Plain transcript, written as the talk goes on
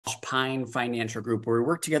Pine Financial Group, where we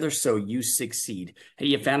work together so you succeed. Hey,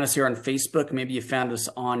 you found us here on Facebook. Maybe you found us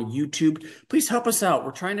on YouTube. Please help us out.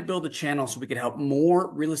 We're trying to build a channel so we can help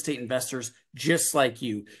more real estate investors just like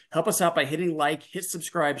you. Help us out by hitting like, hit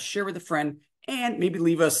subscribe, share with a friend, and maybe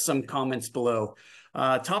leave us some comments below.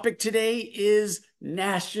 Topic today is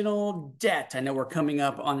national debt. I know we're coming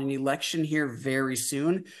up on an election here very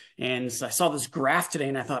soon. And so I saw this graph today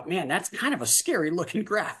and I thought, man, that's kind of a scary looking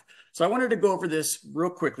graph. So I wanted to go over this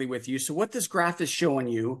real quickly with you. So what this graph is showing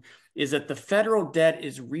you is that the federal debt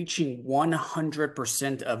is reaching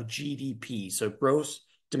 100% of GDP, so gross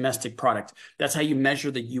domestic product. That's how you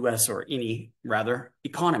measure the US or any rather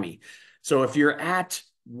economy. So if you're at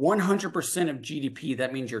 100% of GDP,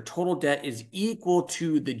 that means your total debt is equal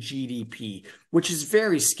to the GDP, which is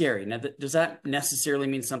very scary. Now, does that necessarily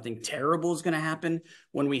mean something terrible is going to happen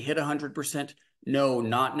when we hit 100%? No,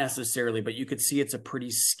 not necessarily, but you could see it's a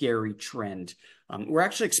pretty scary trend. We're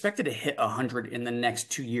actually expected to hit 100 in the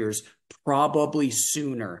next 2 years, probably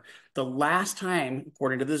sooner. The last time,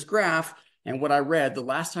 according to this graph, and what I read, the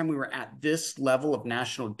last time we were at this level of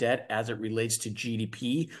national debt as it relates to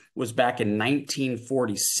GDP was back in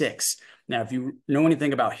 1946. Now, if you know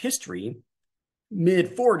anything about history,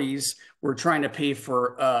 mid 40s, we're trying to pay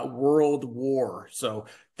for a world war. So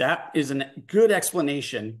that is a good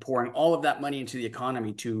explanation, pouring all of that money into the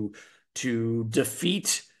economy to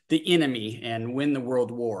defeat the enemy and win the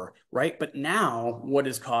world war, right? But now what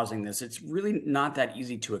is causing this? It's really not that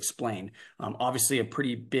easy to explain. Obviously a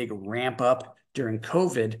pretty big ramp up during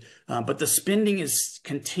COVID, but the spending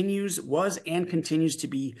was and continues to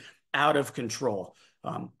be out of control.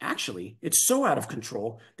 Actually, it's so out of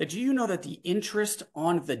control that do you know that the interest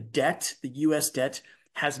on the debt, the US debt,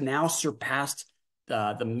 has now surpassed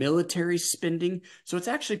the military spending? So it's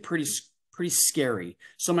actually pretty scary.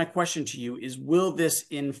 So my question to you is, will this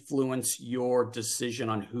influence your decision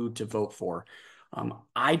on who to vote for?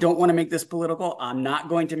 I don't want to make this political. I'm not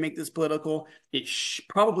going to make this political. It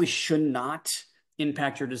probably should not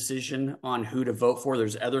impact your decision on who to vote for.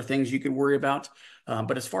 There's other things you could worry about.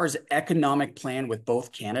 But as far as economic plan with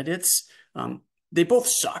both candidates, they both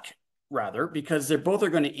suck, rather, because they both are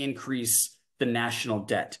going to increase the national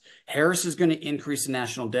debt. Harris is going to increase the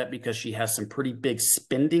national debt because she has some pretty big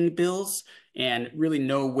spending bills and really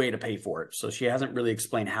no way to pay for it. So she hasn't really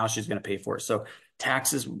explained how she's going to pay for it. So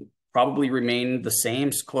taxes probably remain the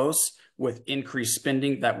same, close. With increased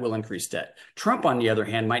spending, that will increase debt. Trump, on the other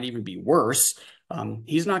hand, might even be worse.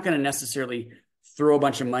 He's not going to necessarily throw a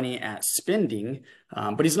bunch of money at spending,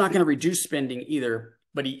 but he's not going to reduce spending either.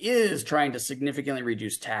 But he is trying to significantly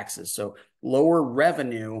reduce taxes. So lower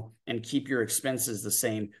revenue and keep your expenses the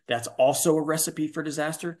same. That's also a recipe for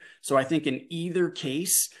disaster. So I think in either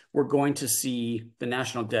case, we're going to see the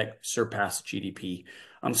national debt surpass GDP.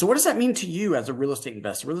 So what does that mean to you as a real estate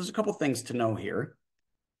investor? Well, there's a couple things to know here.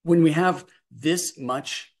 When we have this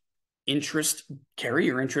much interest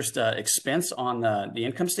carry or interest expense on the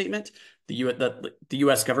income statement, the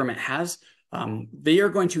U.S. government has, they are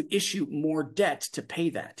going to issue more debt to pay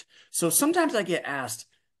that. So sometimes I get asked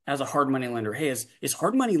as a hard money lender, hey, is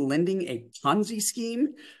hard money lending a Ponzi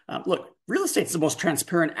scheme? Look, real estate's the most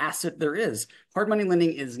transparent asset there is. Hard money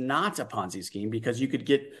lending is not a Ponzi scheme because you could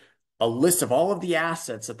get a list of all of the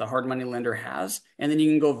assets that the hard money lender has, and then you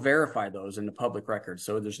can go verify those in the public record.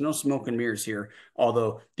 So there's no smoke and mirrors here,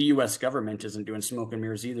 although the US government isn't doing smoke and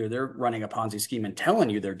mirrors either. They're running a Ponzi scheme and telling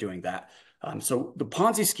you they're doing that. So the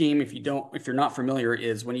Ponzi scheme, if you're not familiar,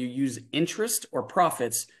 is when you use interest or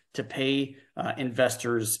profits to pay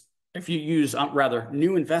investors. If you use rather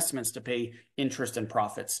new investments to pay interest and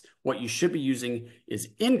profits, what you should be using is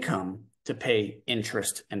income to pay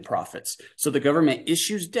interest and profits. So the government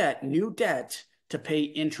issues debt, new debt, to pay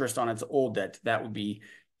interest on its old debt. That would be,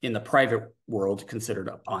 in the private world, considered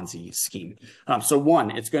a Ponzi scheme. So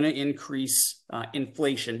one, it's going to increase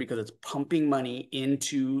inflation because it's pumping money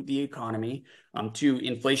into the economy. Two,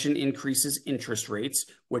 inflation increases interest rates,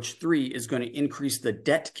 which three is going to increase the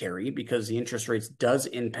debt carry because the interest rates does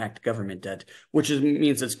impact government debt, which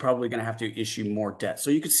means it's probably going to have to issue more debt. So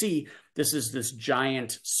you can see this is this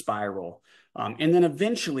giant spiral. And then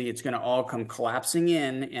eventually it's going to all come collapsing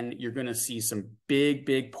in and you're going to see some big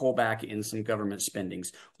pullback in some government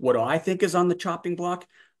spendings. What do I think is on the chopping block?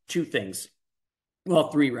 Two things.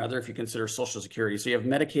 Well, three rather, if you consider Social Security. So you have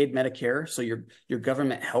Medicaid, Medicare, so your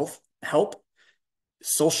government help,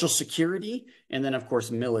 Social Security, and then of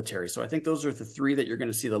course military. So I think those are the three that you're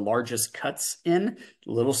going to see the largest cuts in.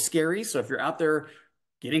 A little scary. So if you're out there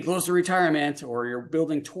getting close to retirement or you're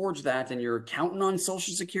building towards that and you're counting on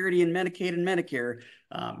Social Security and Medicaid and Medicare,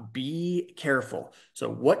 be careful. So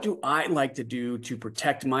what do I like to do to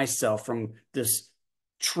protect myself from this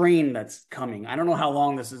train that's coming. I don't know how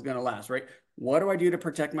long this is going to last, right? What do I do to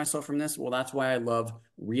protect myself from this? Well, that's why I love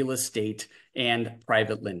real estate and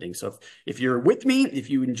private lending. So if you're with me, if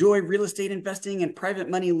you enjoy real estate investing and private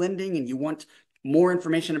money lending and you want more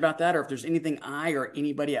information about that, or if there's anything I or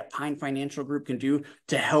anybody at Pine Financial Group can do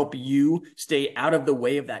to help you stay out of the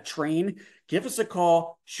way of that train, give us a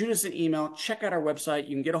call, shoot us an email, check out our website.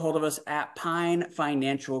 You can get a hold of us at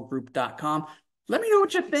pinefinancialgroup.com. Let me know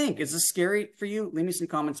what you think. Is this scary for you? Leave me some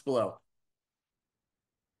comments below.